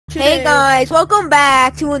Hey guys, welcome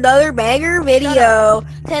back to another banger video.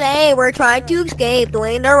 Today we're trying to escape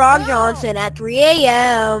Dwayne "The Rock" Johnson at 3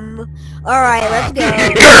 a.m. Alright, let's go.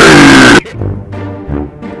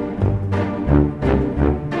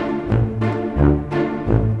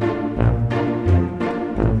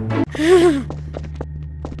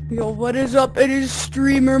 Yo, what is up? It is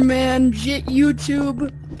streamer man, Jit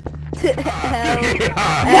YouTube.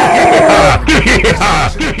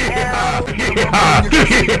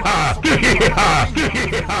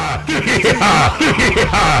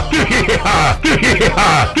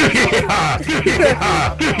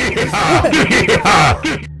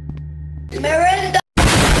 Miranda.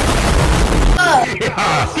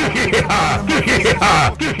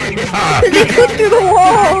 They clipped through the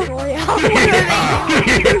wall.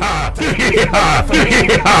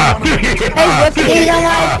 Hey, Swifty, on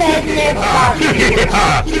my bed near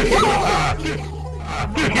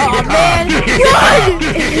oh man, run!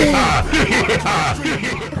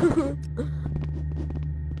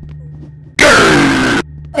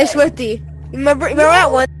 Hey Swifty, remember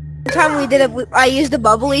that one time we did it? I used the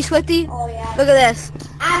bubbly, Swifty. Oh yeah. Look at this.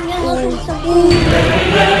 I'm gonna look for some.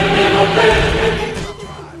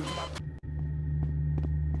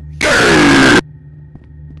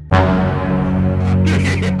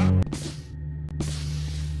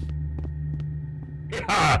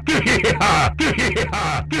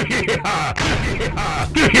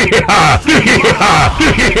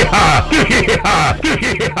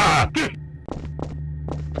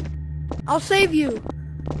 I'll save you.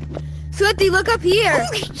 Swifty, look up here.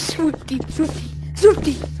 Swifty,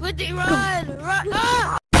 run!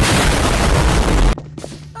 Ah!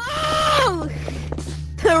 Oh!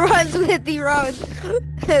 Run, Swifty, run!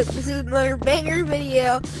 This is another banger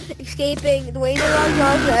video, escaping Dwayne "The Rock"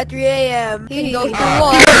 Johnson at 3 a.m. He can go through the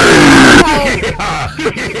wall.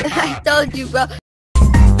 I told you, bro.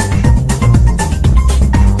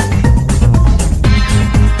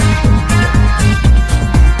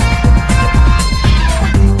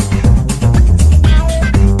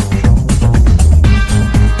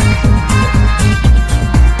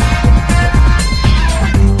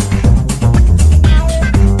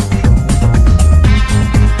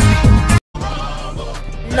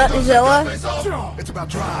 Nutzilla. It's about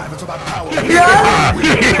drive, it's about power.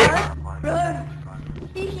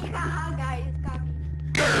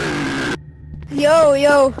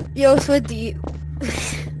 Yo, Swifty.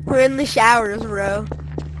 We're in the showers, bro.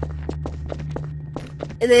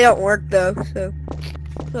 And they don't work though, so.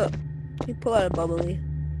 Look, you pull out a bubbly.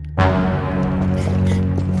 I'm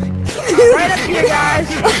right up here, guys.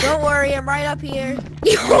 Don't worry, I'm right up here.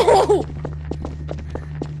 Yo!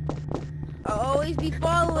 I'll always be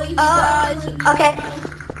following you guys. Okay.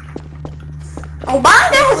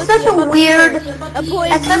 Obanga has such a weird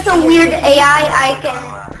AI icon.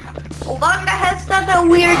 Obanga has such a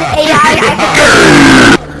weird AI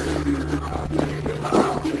icon.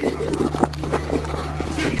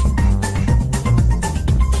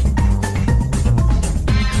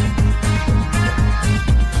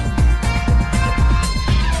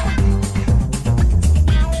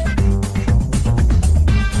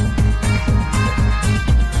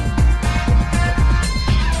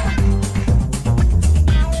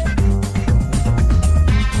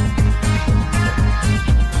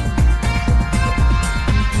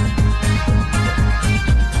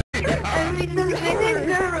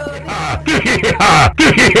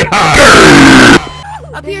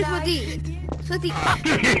 Up here, Swifty.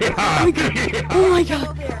 Oh my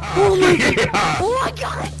god.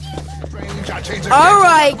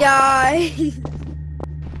 Alright, guys.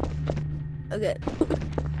 Okay.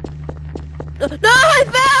 No, I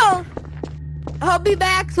fell! I'll be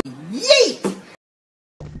back. Yeet!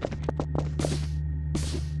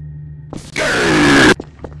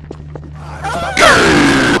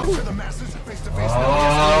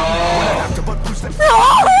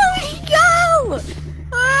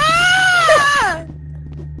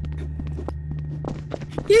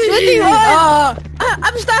 Swifty, run!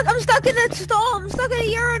 I'm stuck in a stall. I'm stuck in a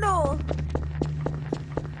urinal.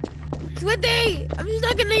 Swifty, I'm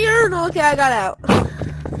stuck in the urinal. Okay, I got out.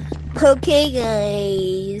 Okay,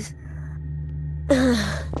 guys.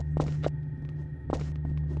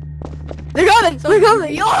 They're coming!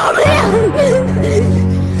 Oh, man!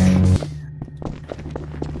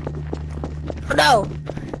 No!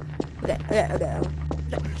 Okay.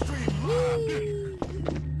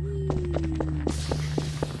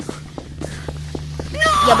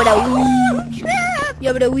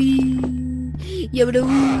 Yabba wee.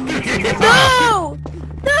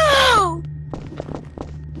 No!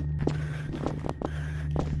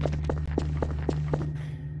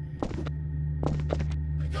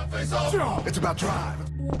 It's about drive.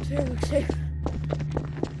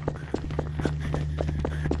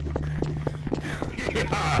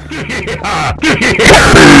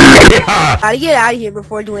 Gotta get out of here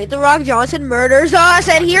before Dwayne The Rock Johnson murders us,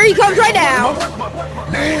 and here he comes right now.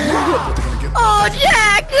 Oh,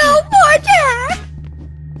 Jack! Oh, poor Jack!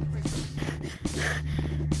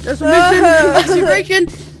 Just mission investigation.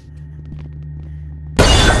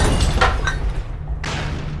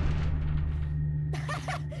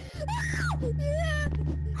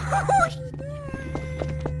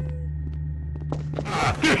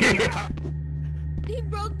 He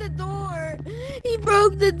broke the door. He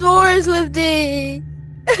broke the door, Swifty.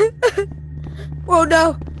 Oh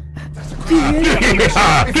no.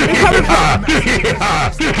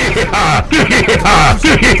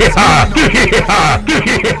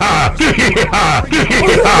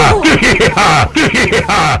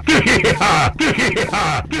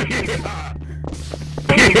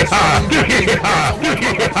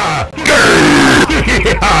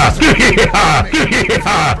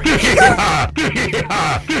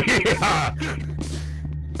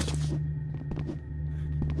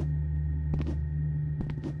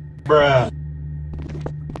 Bruh.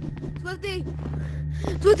 Swifty!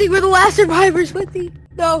 Swifty, we're the last survivors, Swifty!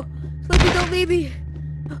 No! Swifty, don't leave me!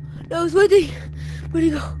 No, Swifty! Where'd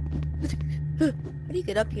you go? How do you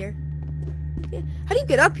get up here? How do you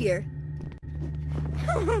get up here?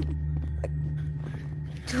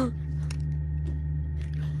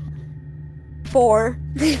 Four.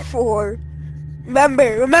 Four.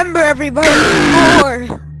 Remember everybody!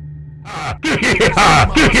 Four!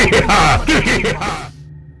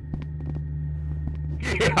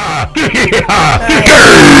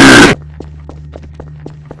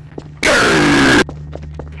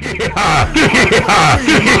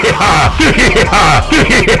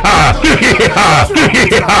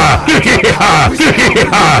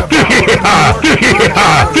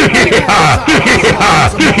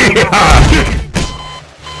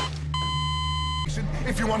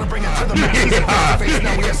 If you want to bring it to the masses, face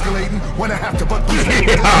now we escalating. When I have to but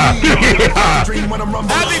dream when I'm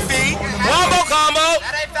rumbling. Happy feet, wombo combo.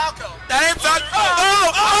 That ain't Falco. That ain't Falco.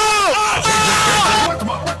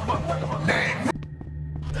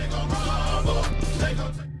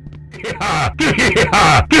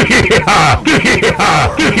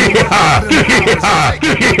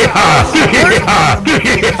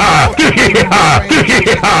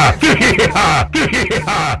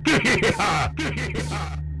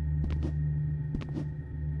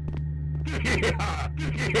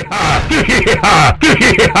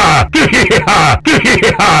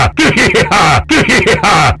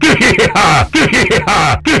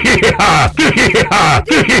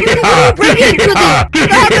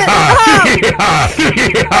 Stop it!